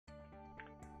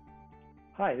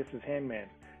Hi, this is Handman.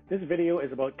 This video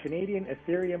is about Canadian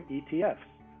Ethereum ETFs.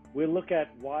 We'll look at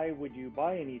why would you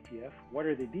buy an ETF, what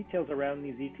are the details around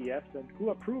these ETFs, and who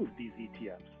approved these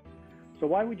ETFs. So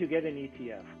why would you get an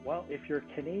ETF? Well, if you're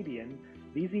Canadian,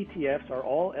 these ETFs are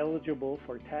all eligible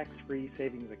for tax-free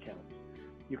savings accounts.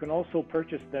 You can also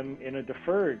purchase them in a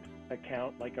deferred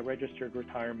account like a registered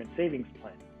retirement savings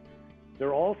plan.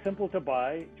 They're all simple to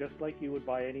buy, just like you would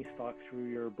buy any stock through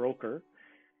your broker.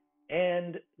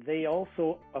 And they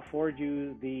also afford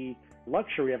you the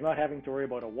luxury of not having to worry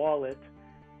about a wallet.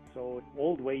 So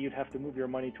old way, you'd have to move your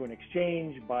money to an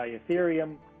exchange, buy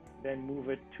Ethereum, then move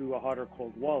it to a hot or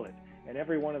cold wallet. And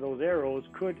every one of those arrows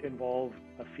could involve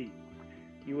a fee.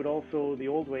 You would also, the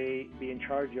old way, be in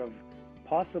charge of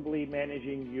possibly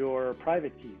managing your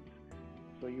private keys.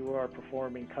 So you are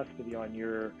performing custody on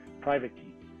your private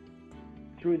keys.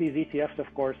 Through these ETFs,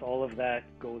 of course, all of that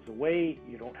goes away.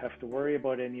 You don't have to worry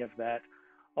about any of that.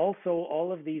 Also,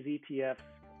 all of these ETFs,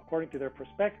 according to their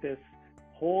prospectus,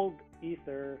 hold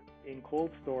Ether in cold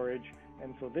storage.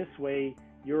 And so this way,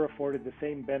 you're afforded the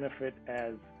same benefit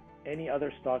as any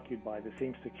other stock you'd buy, the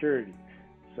same security.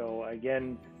 So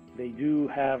again, they do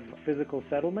have physical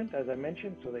settlement, as I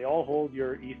mentioned, so they all hold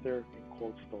your Ether in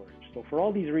cold storage. So for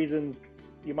all these reasons,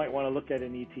 you might want to look at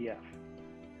an ETF.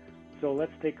 So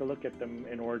let's take a look at them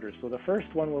in order. So the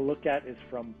first one we'll look at is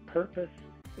from Purpose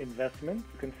Investments.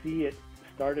 You can see it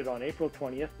started on April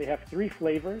 20th. They have three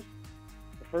flavors.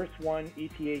 The first one,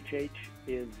 ETHH,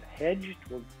 is hedged.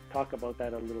 We'll talk about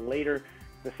that a little later.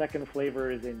 The second flavor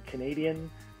is in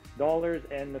Canadian dollars,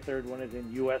 and the third one is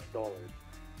in US dollars.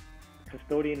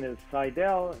 Custodian is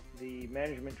Seidel. The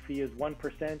management fee is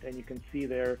 1%, and you can see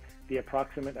there the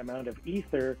approximate amount of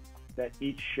Ether that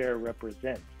each share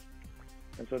represents.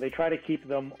 And so they try to keep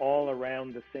them all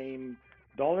around the same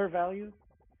dollar value.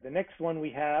 The next one we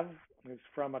have is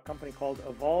from a company called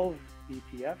Evolve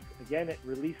ETF. Again, it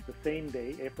released the same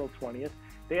day, April 20th.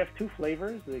 They have two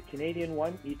flavors, the Canadian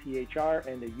one, ETHR,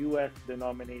 and the US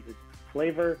denominated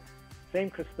flavor. Same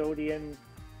custodian,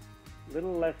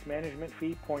 little less management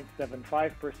fee,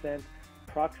 0.75%,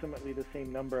 approximately the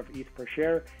same number of ETH per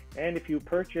share. And if you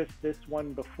purchase this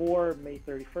one before May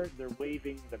 31st, they're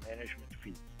waiving the management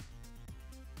fee.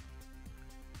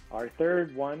 Our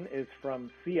third one is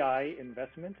from CI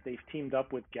Investments. They've teamed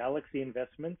up with Galaxy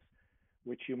Investments,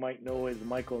 which you might know as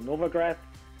Michael Novogratz.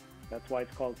 That's why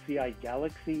it's called CI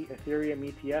Galaxy Ethereum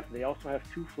ETF. They also have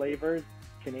two flavors,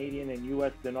 Canadian and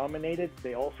US denominated.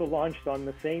 They also launched on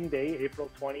the same day, April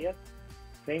 20th,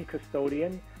 same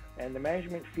custodian, and the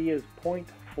management fee is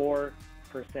 0.4%.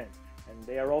 And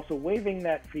they are also waiving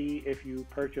that fee if you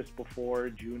purchase before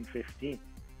June 15th.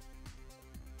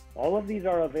 All of these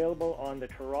are available on the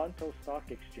Toronto Stock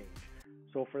Exchange.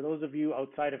 So for those of you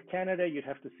outside of Canada, you'd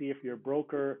have to see if your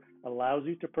broker allows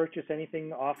you to purchase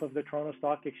anything off of the Toronto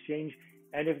Stock Exchange.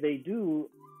 And if they do,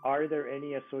 are there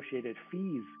any associated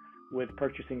fees with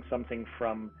purchasing something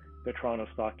from the Toronto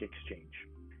Stock Exchange?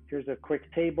 Here's a quick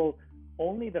table.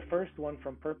 Only the first one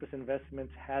from Purpose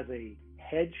Investments has a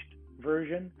hedged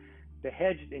version. The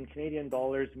hedged in Canadian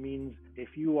dollars means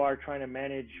if you are trying to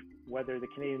manage whether the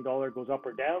Canadian dollar goes up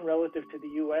or down relative to the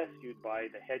US, you'd buy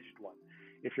the hedged one.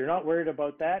 If you're not worried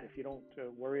about that, if you don't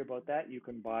worry about that, you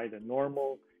can buy the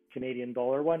normal Canadian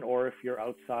dollar one, or if you're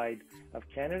outside of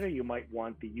Canada, you might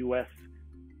want the US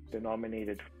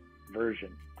denominated version.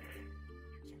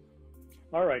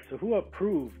 All right, so who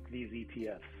approved these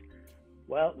ETFs?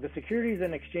 Well, the Securities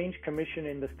and Exchange Commission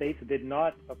in the States did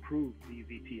not approve these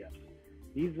ETFs.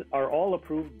 These are all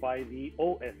approved by the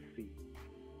OSC,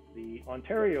 the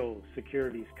Ontario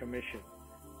Securities Commission,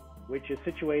 which is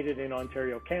situated in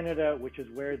Ontario, Canada, which is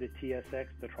where the TSX,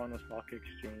 the Toronto Stock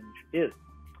Exchange, is.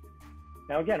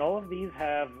 Now again, all of these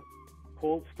have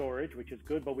cold storage, which is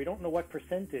good, but we don't know what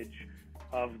percentage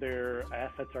of their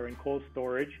assets are in cold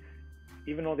storage.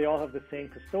 Even though they all have the same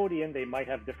custodian, they might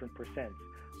have different percents.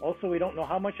 Also, we don't know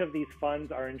how much of these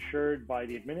funds are insured by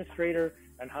the administrator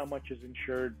and how much is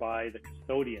insured by the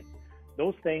custodian.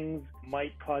 Those things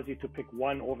might cause you to pick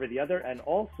one over the other. And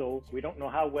also, we don't know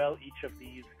how well each of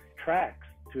these tracks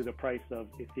to the price of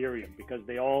Ethereum because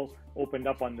they all opened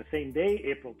up on the same day,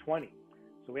 April 20.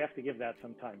 So we have to give that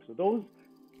some time. So those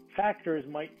factors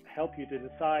might help you to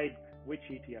decide which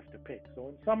ETF to pick. So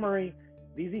in summary,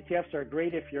 these ETFs are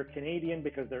great if you're Canadian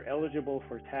because they're eligible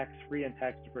for tax-free and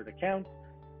tax-deferred accounts.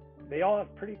 They all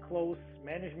have pretty close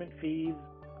management fees,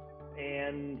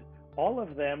 and all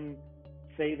of them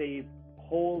say they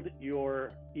hold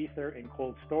your Ether in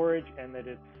cold storage and that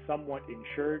it's somewhat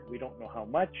insured. We don't know how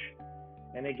much.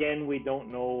 And again, we don't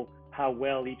know how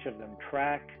well each of them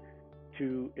track.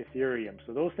 to Ethereum.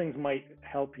 So those things might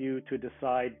help you to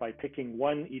decide by picking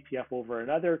one ETF over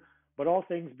another, but all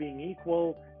things being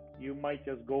equal, you might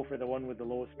just go for the one with the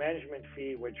lowest management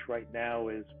fee, which right now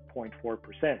is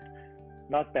 0.4%.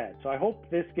 Not bad. So I hope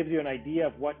this gives you an idea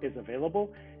of what is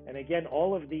available. And again,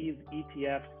 all of these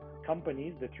ETF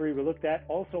companies, the three we looked at,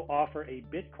 also offer a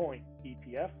Bitcoin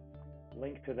ETF.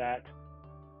 Link to that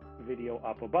video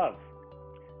up above.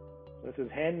 This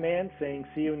is Handman saying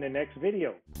see you in the next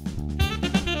video.